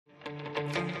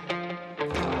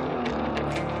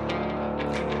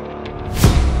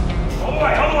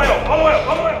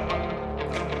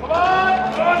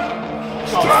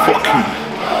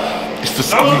fucking, it's the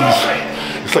squeeze.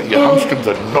 It's like your hamstrings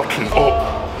are knotting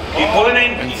up. Keep pulling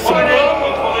in, And keep pulling in,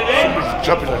 keep pulling in. somebody's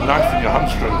jabbing a knife in your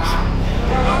hamstrings.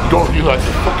 You don't realise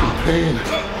the fucking pain.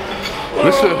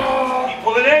 Listen. Keep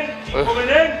pulling in, keep pulling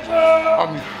in.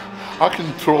 I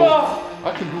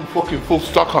can do fucking full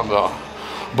stack on that.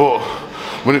 But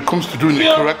when it comes to doing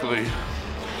it correctly,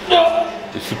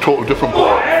 it's a total different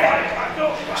ball.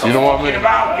 You know what I mean?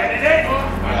 About getting in.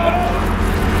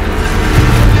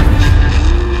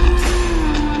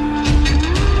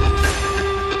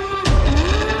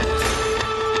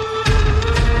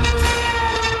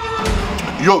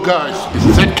 Yo guys,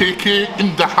 it's ZKK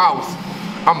in the house.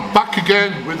 I'm back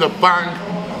again with a bang.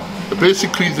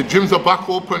 Basically the gyms are back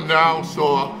open now,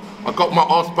 so I got my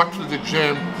ass back to the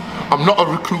gym. I'm not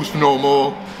a recluse no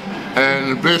more.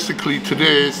 And basically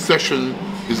today's session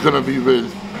is gonna be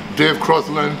with Dave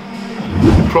Crossland.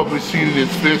 You've probably seen his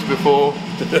face before.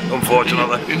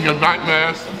 Unfortunately. In your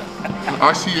nightmares.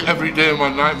 I see it every day in my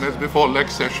nightmares before leg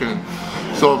session.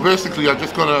 So basically I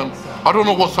don't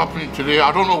know what's happening today.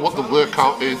 I don't know what the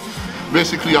workout is.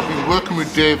 Basically, I've been working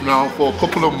with Dave now for a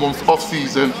couple of months off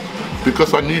season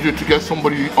because I needed to get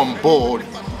somebody on board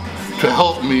to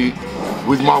help me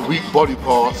with my weak body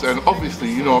parts and obviously,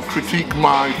 you know, critique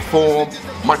my form,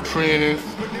 my training.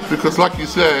 Because like you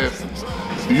said,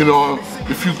 you know,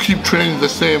 if you keep training the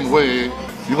same way,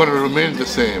 you're gonna remain the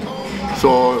same.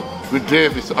 So with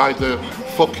Dave, it's either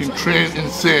fucking train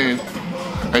insane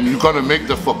and you're gonna make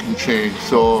the fucking change.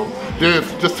 So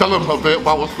Dave, just tell them a bit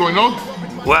about what's going on.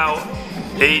 Well,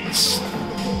 it's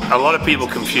a lot of people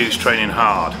confuse training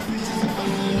hard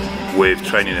with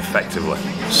training effectively.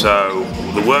 So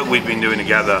the work we've been doing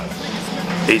together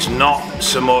is not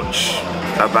so much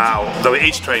about, though it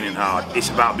is training hard, it's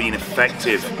about being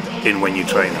effective in when you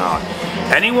train hard.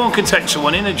 Anyone can take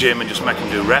someone in a gym and just make them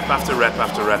do rep after rep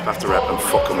after rep after rep and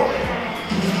fuck them up.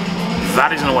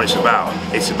 That isn't what it's about.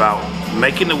 It's about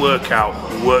making the workout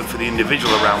work for the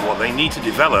individual around what they need to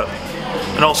develop,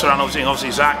 and also around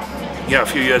obviously Zach, you know, a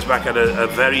few years back had a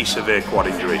very severe quad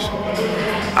injuries,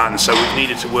 and so we've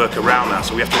needed to work around that.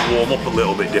 So we have to warm up a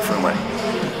little bit differently.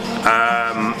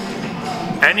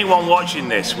 Anyone watching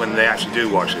this, when they actually do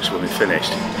watch this when we're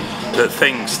finished, that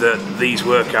thinks that these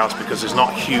workouts, because there's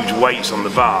not huge weights on the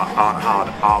bar, aren't hard,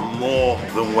 are more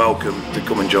than welcome to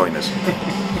come and join us.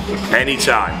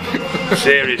 Anytime.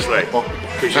 Seriously.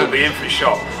 Because you'll be in for a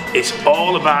shock. It's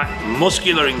all about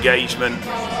muscular engagement,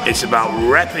 it's about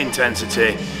rep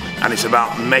intensity, and it's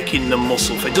about making the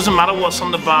muscle fit. It doesn't matter what's on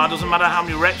the bar, doesn't matter how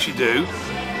many reps you do.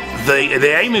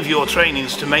 The aim of your training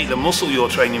is to make the muscle you're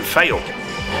training fail.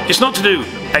 It's not to do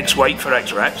X weight for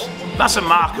X reps. That's a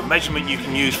mark of measurement you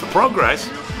can use for progress,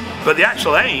 but the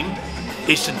actual aim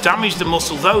is to damage the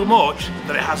muscle so much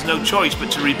that it has no choice but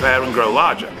to repair and grow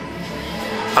larger.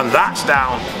 And that's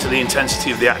down to the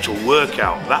intensity of the actual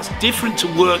workout. That's different to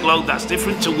workload, that's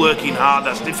different to working hard,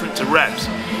 that's different to reps.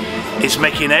 It's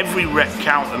making every rep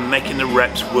count and making the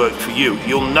reps work for you.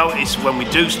 You'll notice when we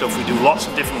do stuff, we do lots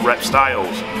of different rep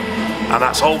styles, and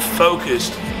that's all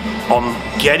focused on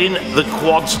getting the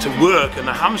quads to work and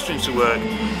the hamstrings to work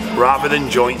rather than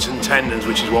joints and tendons,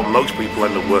 which is what most people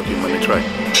end up working when they train.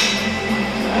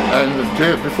 And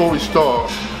Dave, before we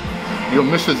start, your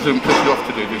missus didn't piss you off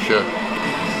today, did she?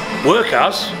 Work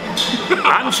has,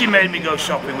 and she made me go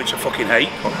shopping, which I fucking hate.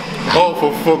 Oh,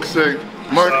 for fuck's sake.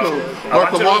 Michael, what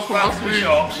happened last week?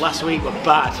 Last week was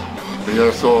bad.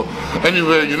 Yeah, so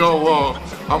anyway, you know what?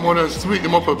 I'm gonna sweeten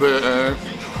him up a bit,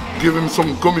 give him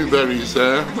some gummy berries,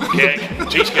 Cake,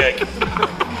 cheesecake.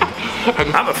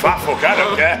 I'm a fat fuck, I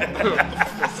don't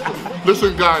care.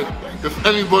 Listen guys, if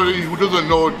anybody who doesn't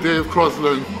know Dave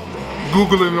Crossland,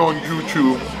 Google him on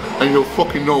YouTube and you'll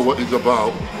fucking know what he's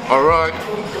about. Alright?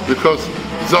 Because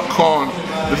Zach Khan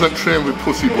doesn't train with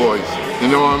pussy boys. You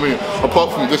know what I mean?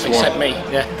 Apart from this Except one. me,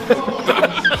 yeah.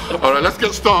 Alright, let's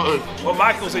get started. Well,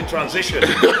 Michael's in transition.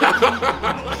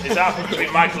 It's happening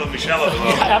between Michael and Michelle at the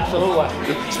moment. Yeah,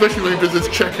 absolutely. Especially when he does his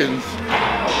check-ins.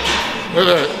 Look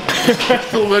at that.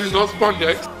 Still wearing those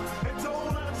spandex.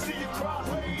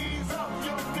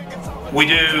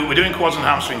 We're doing quads and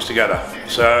hamstrings together.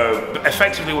 So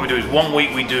effectively what we do is 1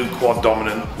 week we do quad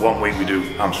dominant, 1 week we do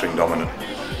hamstring dominant.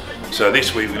 So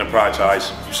this week we're going to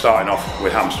prioritise starting off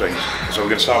with hamstrings. So we're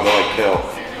going to start with the leg curl.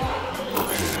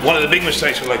 One of the big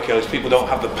mistakes with leg curl is people don't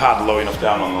have the pad low enough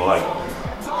down on the leg.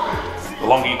 The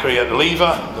longer you create the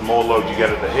lever, the more load you get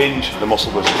at the hinge, the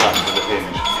muscle goes attached to the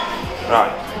hinge.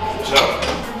 Right, so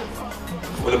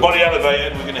with the body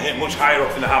elevated, we're going to hit much higher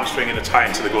up in the hamstring and tie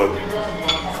into the glute.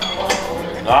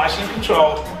 Nice and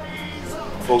controlled.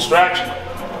 Full stretch.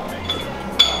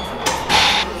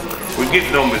 We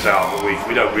give numbers out, but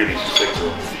we don't really stick to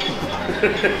them.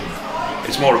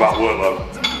 It's more about workload.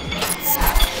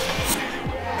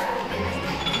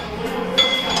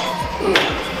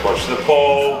 Watch the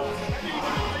pull.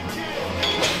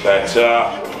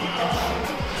 Better.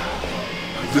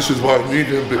 This is why I need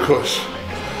him, because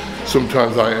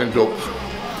sometimes I end up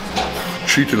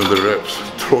cheating on the reps,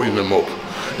 throwing them up,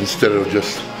 instead of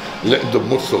just letting the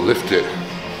muscle lift it.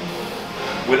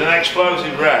 With an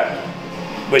explosive rep,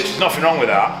 which is nothing wrong with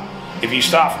that, if you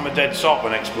start from a dead stop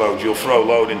and explode, you'll throw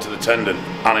load into the tendon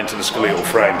and into the skeletal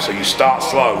frame. So you start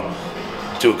slow,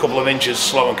 do a couple of inches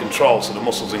slow and controlled so the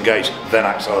muscles engage, then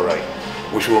accelerate,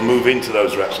 which will move into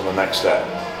those reps on the next step.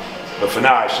 But for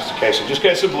now, it's just a case of just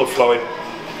get some blood flowing,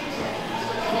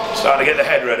 start to get the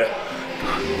head ready.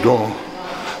 Don't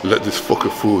let this fucker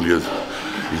fool you.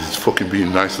 He's fucking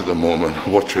being nice at the moment.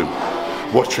 Watch him.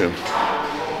 Watch him.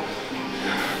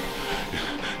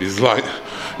 He's like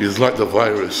the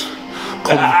virus.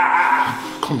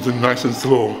 Comes in nice and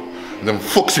slow, and then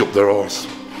fucks you up their arse.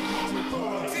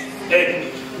 In.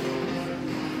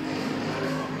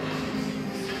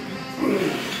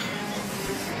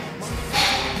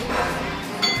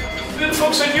 Who the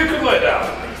fuck said you could lay down?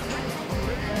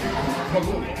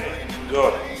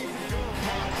 Good.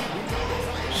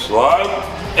 Slow.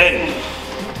 In.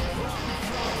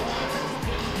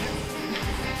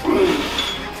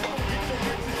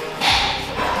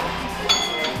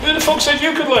 Who the fuck said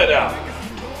you could lay down?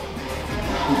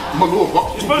 My lower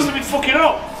back. You're supposed to be fucking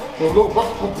up. My lower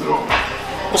back pumps it up.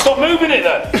 Well, stop moving it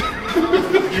then.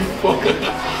 You fucker.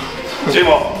 2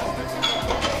 more.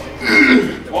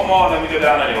 1 more, then we go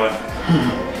down anyway.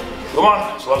 Come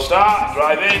on, slow start,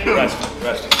 drive in, rest.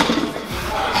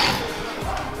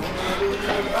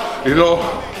 You know,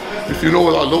 if you know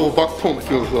what that lower back pump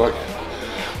feels like,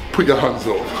 put your hands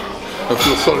up and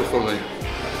feel sorry for me.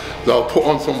 That I'll put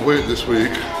on some weight this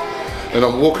week and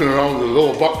I'm walking around with a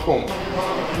lower back pump.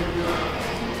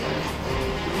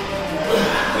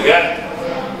 Again.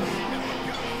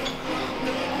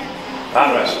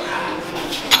 And rest.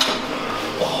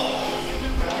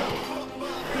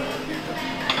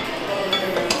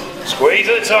 Squeeze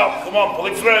at the top, come on, pull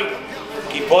it through.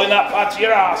 Keep pulling that pad to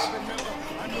your ass.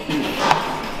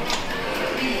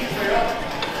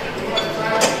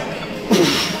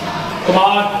 Come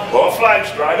on. 4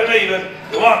 flags, drive them even.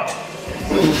 Come on.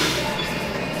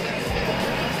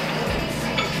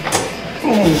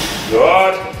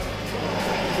 Good.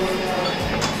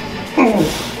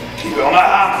 Keep it on that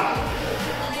hand.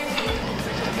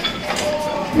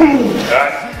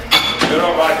 Right. Good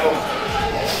on, Michael.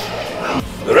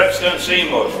 The reps don't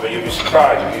seem much, but you'll be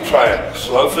surprised if you try it.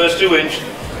 Slow first 2 inch,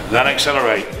 then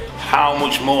accelerate. How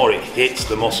much more it hits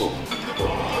the muscle.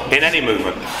 In any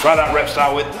movement. Try that rep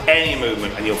style with any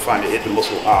movement and you'll find it hit the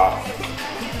muscle hard.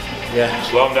 Yeah.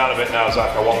 Slow them down a bit now,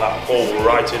 Zach. I want that pull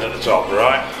right in at the top,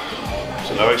 right?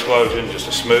 So no explosion, just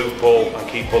a smooth pull and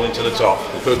keep pulling to the top.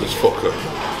 I've heard this fucker.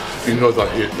 He knows I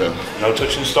hate them. No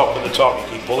touch and stop at the top,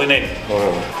 you keep pulling in.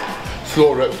 Alright.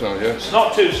 Slow reps now, yes? It's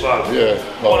not too slow. Yeah.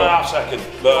 1.5 seconds.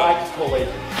 But Light pulling.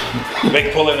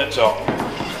 big pull in at top.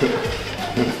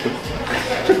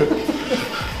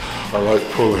 I like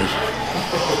pulling.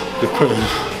 Depends.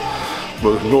 But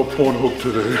there's no porn hook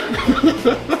today.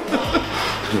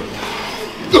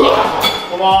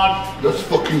 Come on. Let's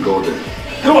fucking go then.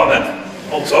 Come on then.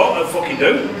 On top, no fucking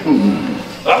do.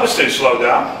 That was too slow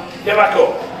down. Get back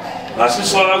up. Nice and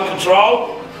slow,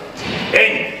 control.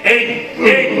 In.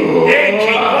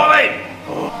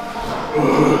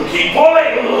 Keep pulling. Keep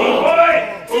pulling.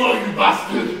 Oh, you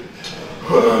bastard.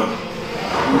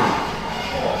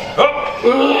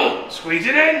 Up. Squeeze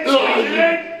it in.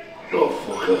 Oh,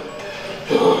 fucker.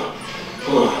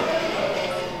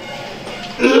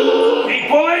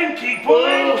 Keep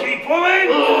pulling.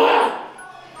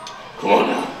 Come on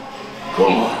now.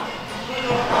 Come on.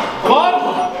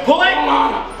 Pull it.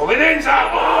 Pull it in,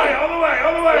 Zach. All the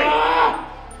way.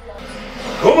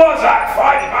 Come on, Zach.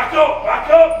 Fight it. Back up.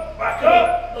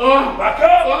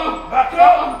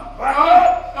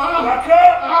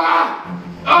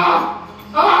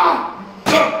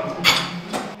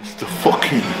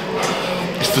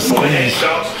 It's the squeeze.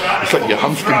 It's like your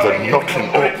hamstrings are knocking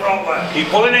up. Keep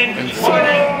pulling in.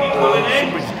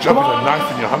 Somebody's jabbing a knife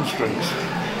in your hamstrings.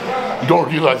 You don't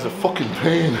realise the fucking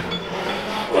pain.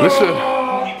 Listen.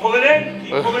 Keep pulling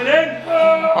in.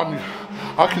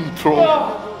 I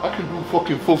can do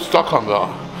fucking full stack on that.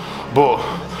 But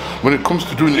when it comes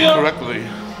to doing it correctly,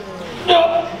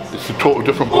 it's a total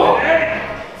different ball.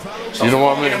 You know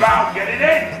what I mean? Get it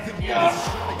in.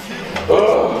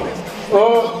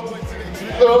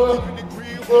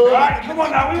 Right, come on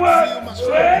now, we work.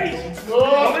 Squeeze.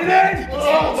 Pull it in!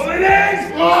 Pull it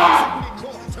in!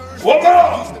 One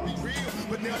more!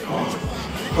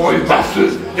 Come on, you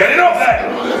bastard! Get it up there!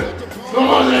 Come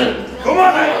on then! Come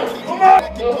on then! Come on!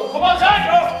 Come on, Zach!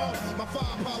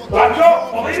 Back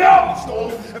up! Pull it up!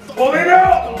 Pull it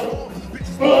up!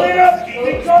 Pull it up! Keep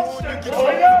it constant! Pull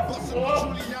it up!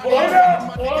 Pull it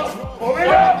up! Pull it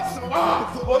up!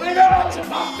 Pull it up!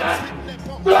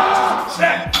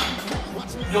 Step!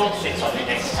 Don't sit on it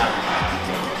next time.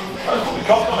 Put my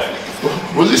cock on it.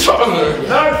 Was this something there?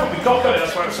 No, put my cock on it,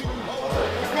 that's what it's...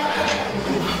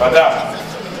 Right down.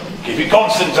 Keep it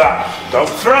constant, Zach. Don't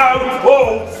throw!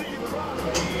 Whoa!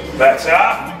 Better.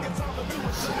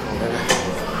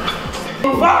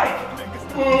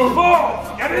 5,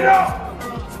 4, get it up!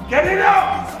 Get it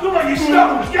up! Come on, you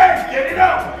stop again! Get it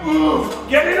up!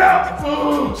 Get it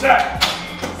up! Zach.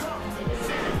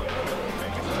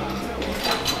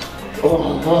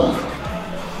 Oh man,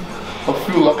 I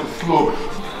feel like a slug.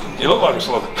 You look like a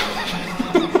slug.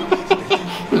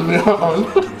 In the hand.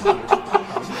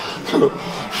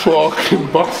 Fucking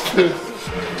bastard.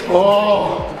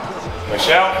 Oh.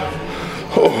 Michelle.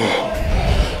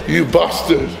 Oh. You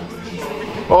bastard.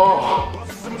 Oh.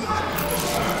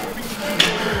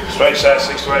 Straight set,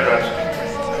 6 to 8 reps.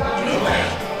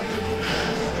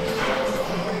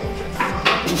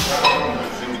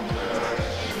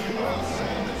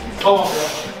 Oh.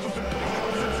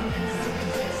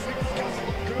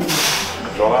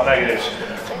 Control that negatives.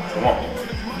 Come on.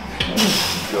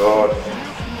 Good.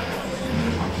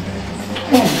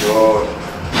 Good.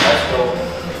 Let's go.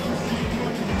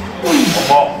 One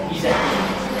more. Easy.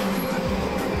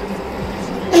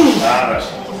 Nice.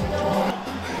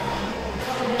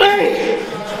 Hey!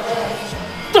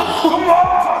 Come on!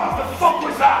 What the fuck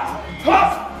was that?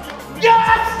 Huh?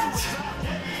 Yes!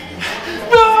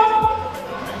 No!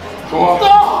 Come on.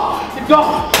 No! No!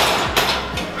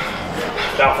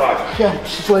 Down 5. Yeah,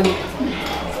 she's winning.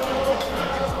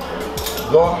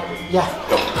 Go. Yeah.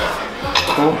 Go.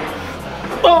 Go.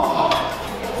 Oh!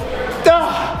 Da!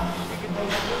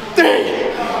 3!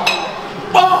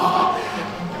 Oh!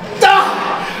 Da!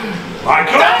 My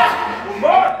God! One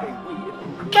more!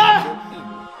 Da!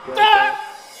 Da!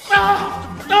 Da!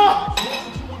 Da!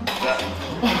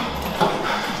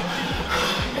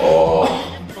 Oh.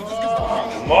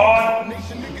 Come on!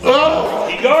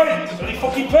 Keep going! It's only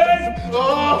fucking pain!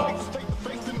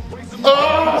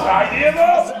 Tidy him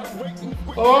up!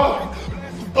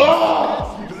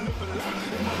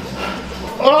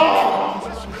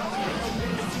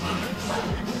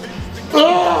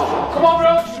 Come on,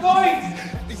 bro, keep going!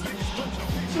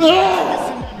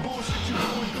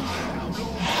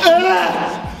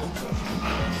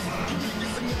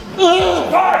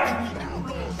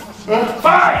 5!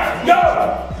 5! Go!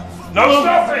 No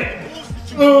stopping!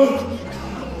 Good!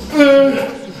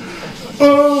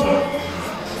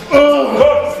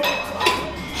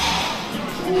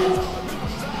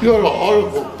 You're a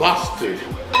horrible bastard.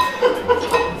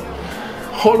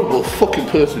 Horrible fucking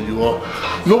person you are.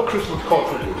 No Christmas card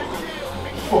for you.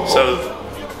 So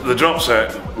the drop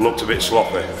set looked a bit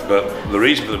sloppy, but the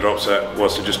reason for the drop set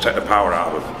was to just take the power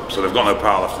out of them. So they've got no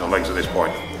power left in the legs at this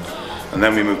point. And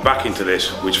then we move back into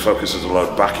this, which focuses the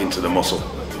load back into the muscle.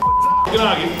 You can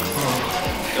argue.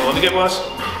 You want to get worse?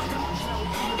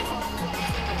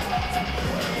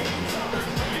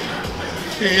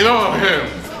 You know him.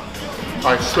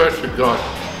 I swear to God,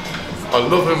 I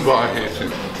love him but I hate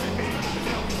him.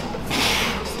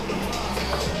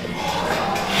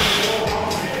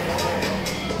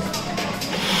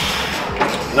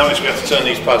 Notice we have to turn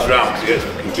these pads round to get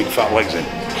big fat legs in.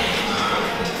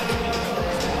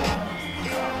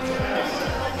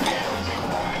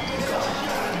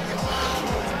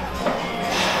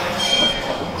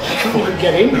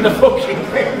 Get in the fucking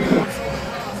thing.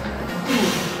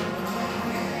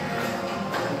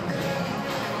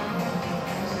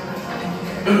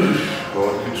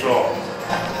 Good control.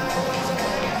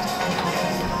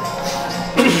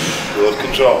 Good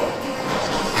control.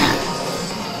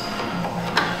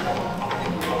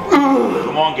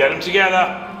 Come on, get them together.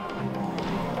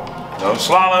 Don't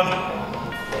slalom.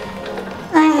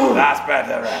 That's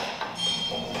better.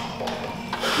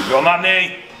 Keep you on that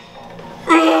knee.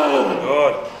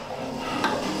 Good.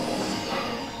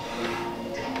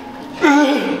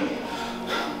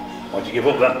 Why'd you give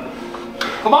up then?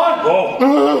 Come on! Pull!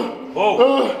 Pull!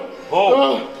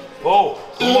 Pull! Pull!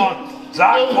 Come on!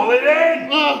 Zach, pull it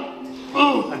in!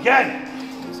 Again!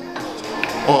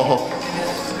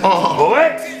 Pull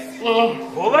it!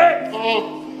 Pull it!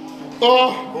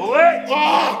 Pull it!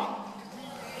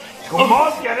 Come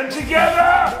on, get them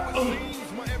together!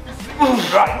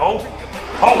 Right, hold!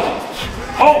 Hold!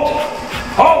 Hold!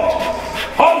 Hold!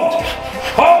 Hold!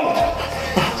 Hold!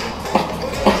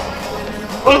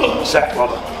 Set,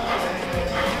 brother.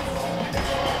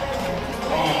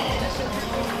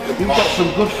 You've got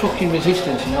some good fucking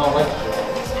resistance in your leg.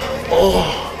 Oh,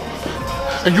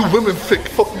 and you women think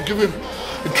fucking giving,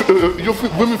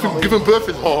 women think giving birth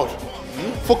is hard.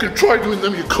 Fucking try doing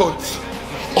them, you cunts.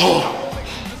 Oh.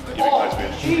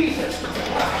 Jesus.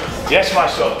 Yes, my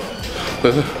son.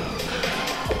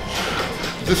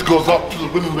 This goes up to the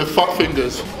women with fat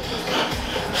fingers.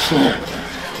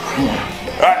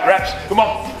 Right, reps, come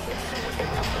on.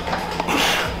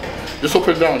 Just up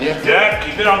and down, yeah? Yeah,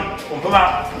 keep it on. Pump them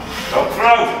out. Don't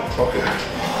throw. Okay.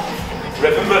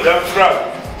 Rip them, but don't throw.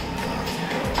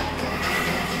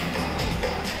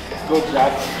 Good,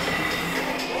 lad.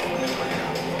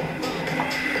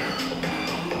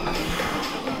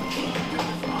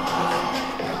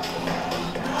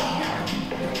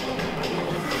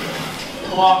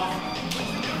 Come on.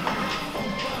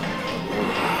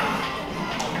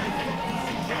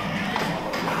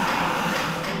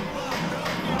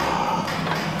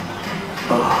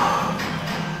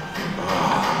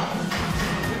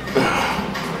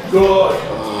 Good.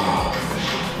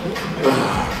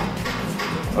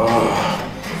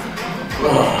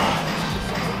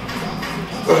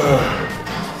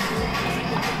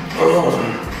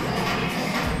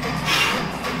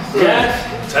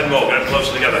 Yes. 10 more, get them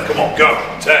closer together. Come on, go.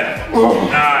 10,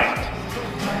 9,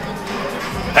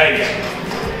 8,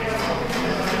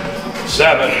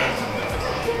 7,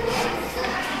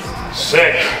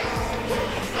 6,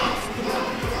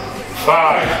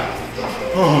 5,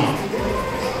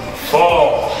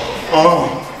 4,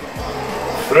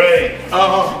 3,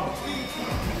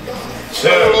 2.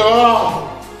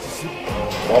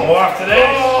 One more after this.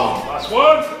 Last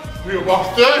one. You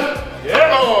bastard.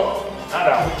 Yeah. And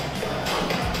out.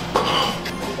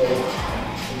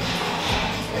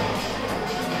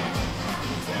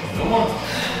 Come on.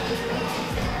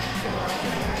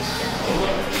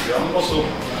 Get on the muscle.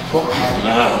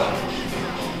 Now.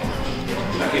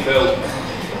 Necky build.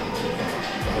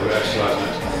 We're exercise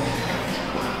next.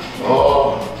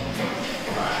 Oh.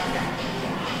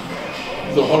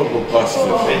 The horrible bastard.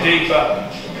 A bit deeper.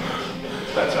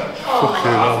 Better.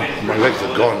 Fucking hell. My legs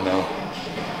are gone now.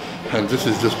 And this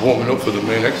is just warming up for the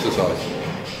main exercise.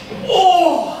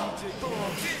 Oh!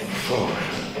 Fuck.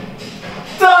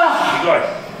 Keep going.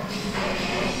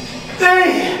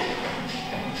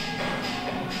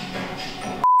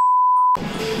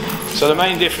 So the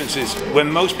main difference is when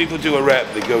most people do a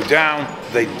rep, they go down,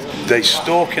 they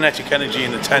store kinetic energy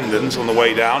in the tendons on the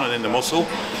way down and in the muscle,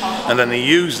 and then they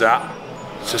use that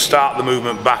to start the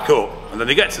movement back up, and then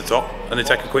they get to the top and they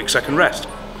take a quick second rest.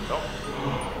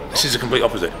 This is the complete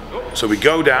opposite. So we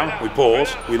go down, we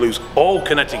pause, we lose all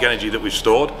kinetic energy that we've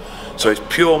stored, so it's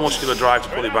pure muscular drive to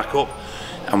pull it back up,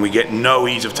 and we get no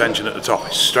ease of tension at the top.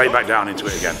 It's straight back down into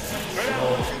it again.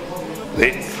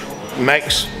 It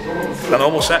makes a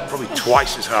normal set probably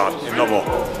twice as hard, if not more.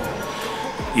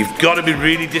 You've got to be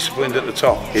really disciplined at the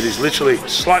top. It is literally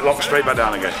slight lock, straight back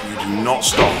down again. You do not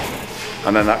stop.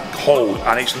 And then that hold,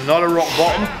 and it's not a rock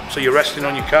bottom, so you're resting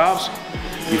on your calves.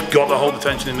 You've got to hold the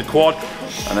tension in the quad,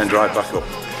 and then drive back up.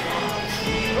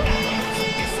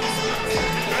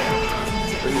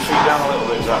 Bring your feet down a little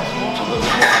bit, Zach. A little bit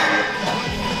more.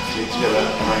 Get together,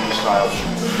 around your style.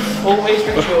 Always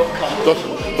the short.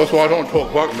 That's why I don't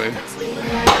talk back, man.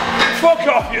 Fuck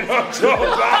off, you don't talk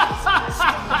back.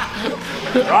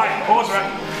 Right, pause, Ren.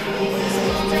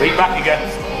 Feet back again.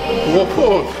 What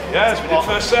pause? Yes, we did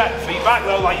first set. Feet back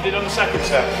though, like you did on the second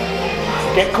set.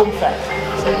 Get comfy.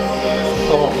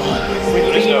 Oh man. With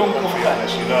There is no comfy. comfy on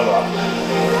this, you know that.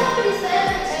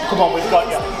 Come on, we've got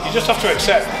you. You just have to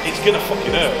accept it's gonna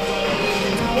fucking hurt.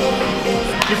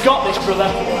 You've got this, brother.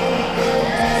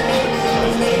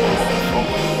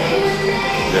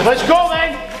 Yeah. Let's go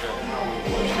then.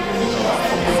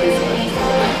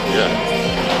 Yeah.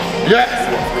 Yeah.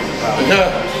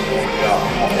 Yeah.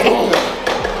 Oh.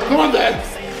 Come on then.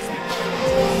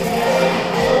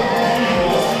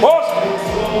 Pause.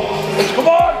 Come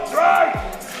on, drive.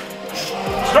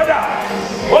 Straight down.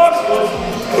 Pause.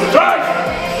 Drive.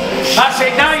 That's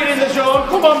it, now you're in the zone.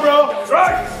 Come on, bro.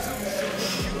 Drive.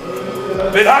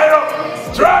 Bit higher up.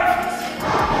 Drive.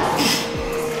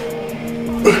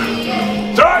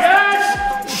 Drive. Yes.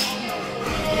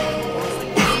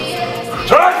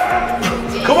 Drive.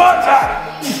 Come on, Ty.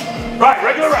 Right,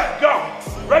 regular rep. Go.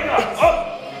 Regular. Up.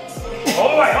 All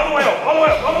the way, all the way up, all the way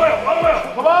up, all the way up, all the way up.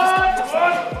 Come on.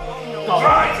 Come on.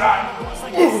 Right, Ty.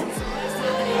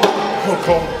 Oh,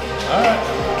 come. All right.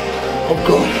 I'm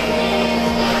good.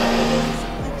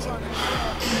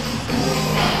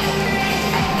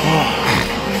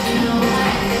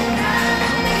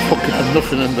 There's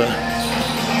nothing in there.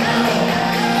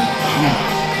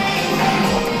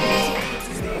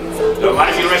 Don't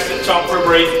mind if you rest at the top for a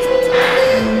breathe.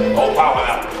 All power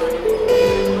now.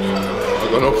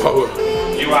 I've got no power.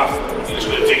 You have. You're just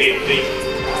going to dig in deep.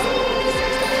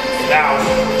 Now,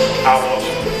 how much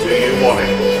do you want it?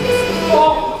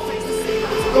 Oh!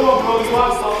 Come on, bro, you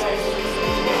have got this.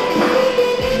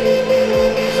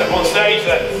 Step on stage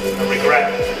then, and regret.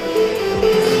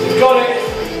 You got it.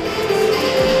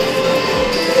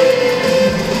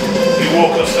 You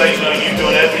walk on stage knowing you've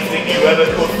done everything you ever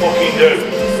could fucking do.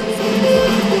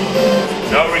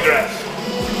 No regrets.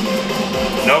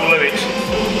 No limits.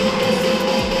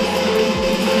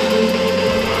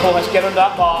 Come on, let's get on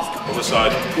that bar. Other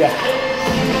side. Yeah.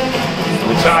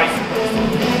 We're tight.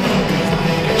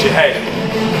 Get your head.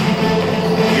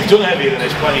 You've done heavier than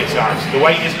this plenty of times. The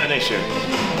weight isn't an issue.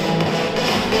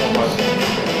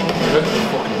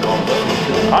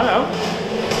 I know.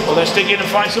 Well then stick in and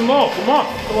find some more. Come on.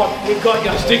 Come on, we've got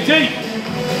you. Stick deep.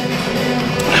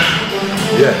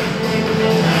 Yeah.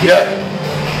 Yeah.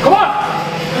 Come on!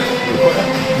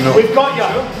 No. We've got you.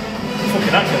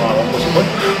 Fucking acting like one, possibly.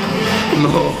 No.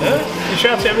 Yeah? You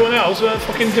shout to everyone else,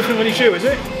 fucking different when you shoot, is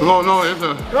it? No, no, it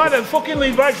isn't. Right then, fucking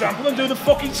lead by example and do the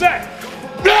fucking set.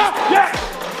 Yeah! Yeah!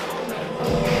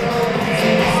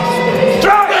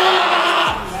 Drive!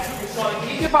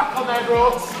 Keep your back on there,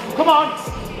 bro. Come on.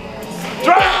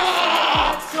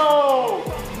 Drive! Let's go.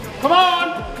 Come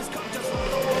on.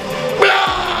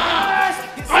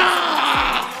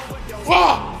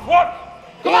 One,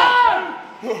 Come on.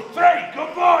 3,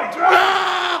 good boy,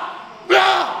 drive!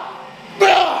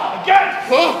 Again!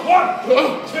 1,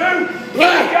 2, 3,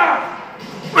 go!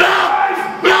 Drive!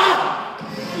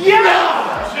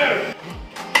 Yeah. Shoot!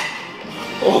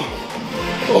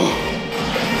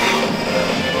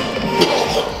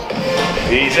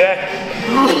 Easy.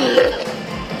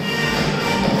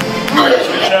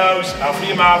 Through your nose, out through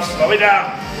your mouth, slow it down.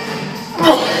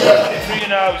 In through your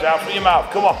nose, out through your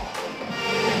mouth, come on.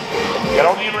 Get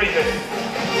on your breathing.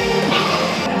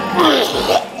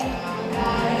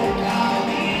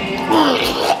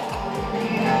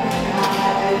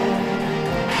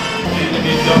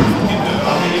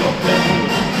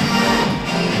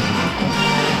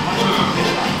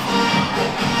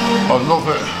 I love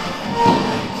it.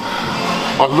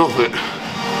 I love it.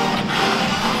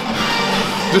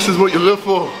 This is what you live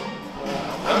for.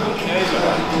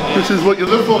 This is what you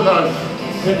live for, guys.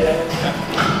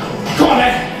 Come on,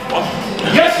 man.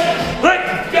 Yes! Right!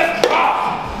 Yes!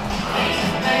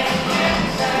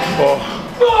 Oh.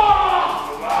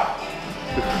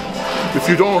 If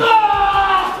you don't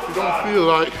feel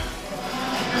like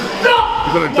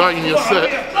you're gonna die in your set,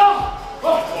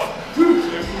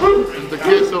 and the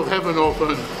gates of heaven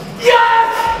open.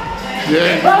 Yes!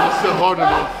 Yeah, you must set hard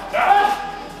enough.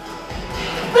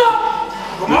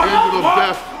 The angel of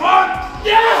death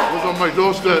was on my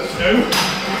doorstep.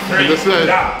 And they said,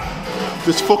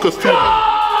 this fucker's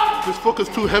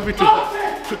too heavy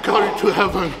to carry to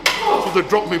heaven. So they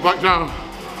dropped me back down.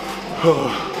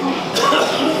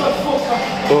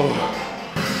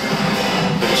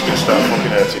 They're just gonna start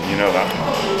fucking hurting, you know that.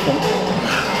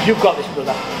 You've got this,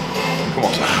 brother. Come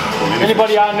on, Sam.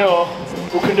 Anybody I know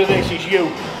who can do this is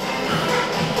you.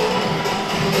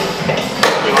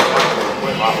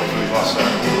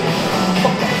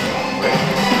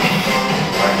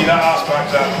 Keep that ass back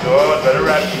up. Good, better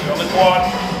rest. Keep on the quad.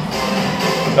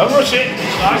 Don't rush it.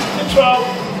 It's nice and controlled.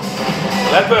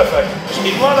 They're perfect. Just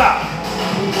keep like that.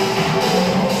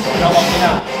 Don't want me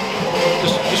now.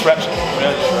 Just reps.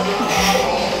 Yeah, just reps.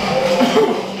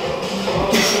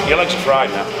 Your legs are fried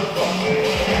now.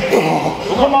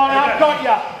 Come on, I've got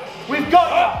you. We've got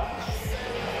you.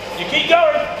 You keep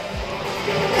going.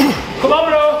 Come on,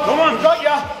 bro. Come on. We've got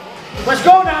you. Let's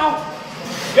go now.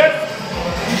 Good.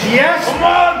 Yes. Come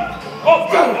on.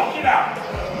 Up. Knock it out.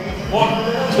 1,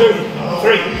 2,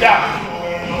 3. Down.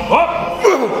 Up.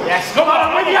 Yes. Come on,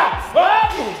 I'm with you.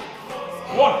 Up.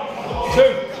 1, 2,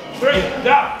 3.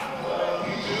 Down.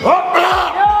 Up.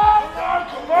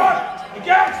 Come on.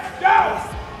 Again. Down.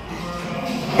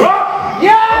 Up.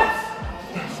 Yes.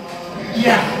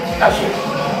 Yeah. That's it.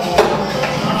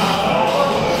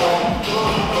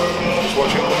 Just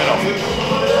watch it coming off.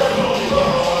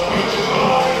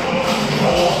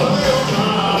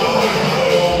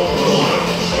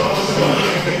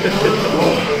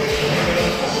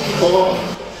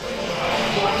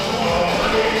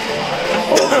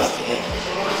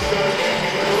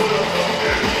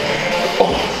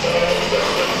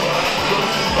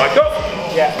 Right, go.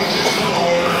 Yeah.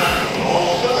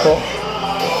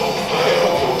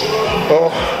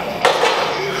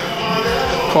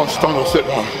 Can't stand or sit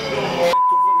down.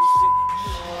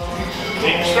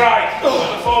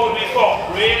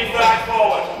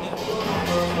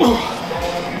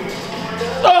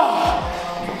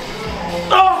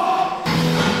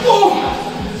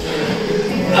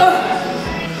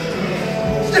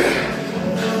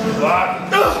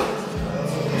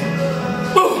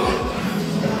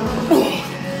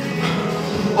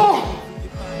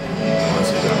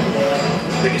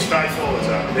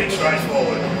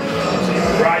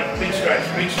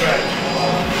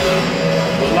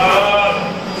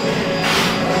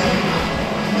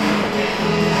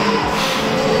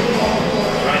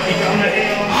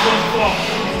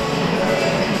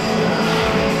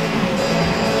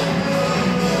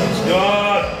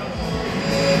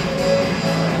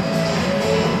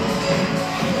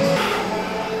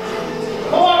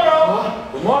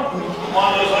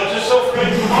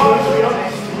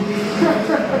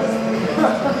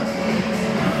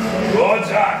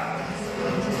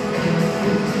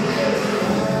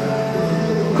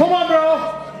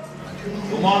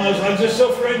 Come on, those legs are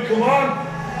suffering, come on.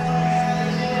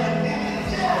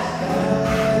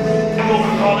 Come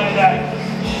on, call it a day.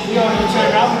 You don't need to turn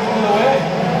around and come away.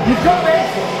 You've got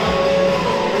this.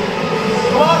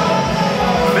 Come on.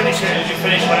 Finish it. As you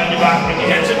finish, lay on your back, bring your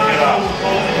head to my ankle, we'll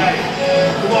call it a day.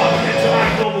 Come on, head to my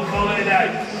ankle, we'll call it a day.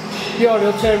 Yeah,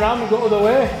 he'll turn around and go the other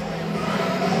way.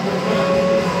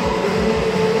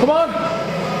 Come on.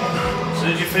 As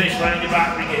soon as you finish, lay on your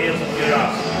back, bring your heels up your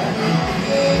ass.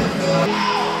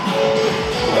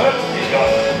 Good. He's got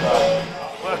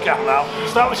it. Work out now.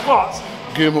 Start with squats.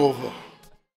 Game over.